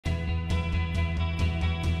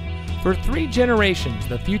For 3 generations,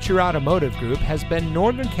 the Future Automotive Group has been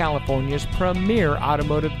Northern California's premier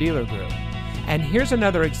automotive dealer group. And here's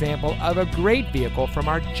another example of a great vehicle from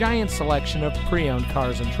our giant selection of pre-owned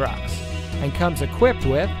cars and trucks. And comes equipped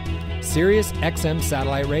with Sirius XM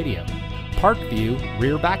satellite radio, Park View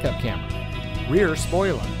rear backup camera, rear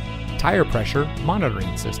spoiler, tire pressure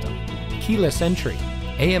monitoring system, keyless entry,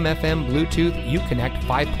 AM/FM Bluetooth Uconnect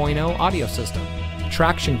 5.0 audio system,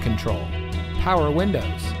 traction control, power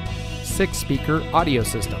windows, 6-speaker audio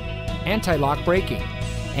system, anti-lock braking,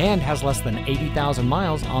 and has less than 80,000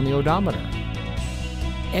 miles on the odometer.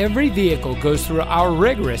 Every vehicle goes through our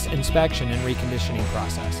rigorous inspection and reconditioning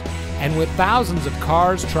process. And with thousands of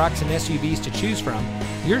cars, trucks, and SUVs to choose from,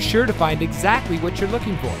 you're sure to find exactly what you're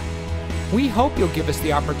looking for. We hope you'll give us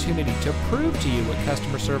the opportunity to prove to you what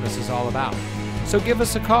customer service is all about. So give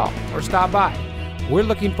us a call or stop by. We're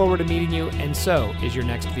looking forward to meeting you, and so is your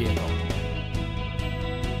next vehicle.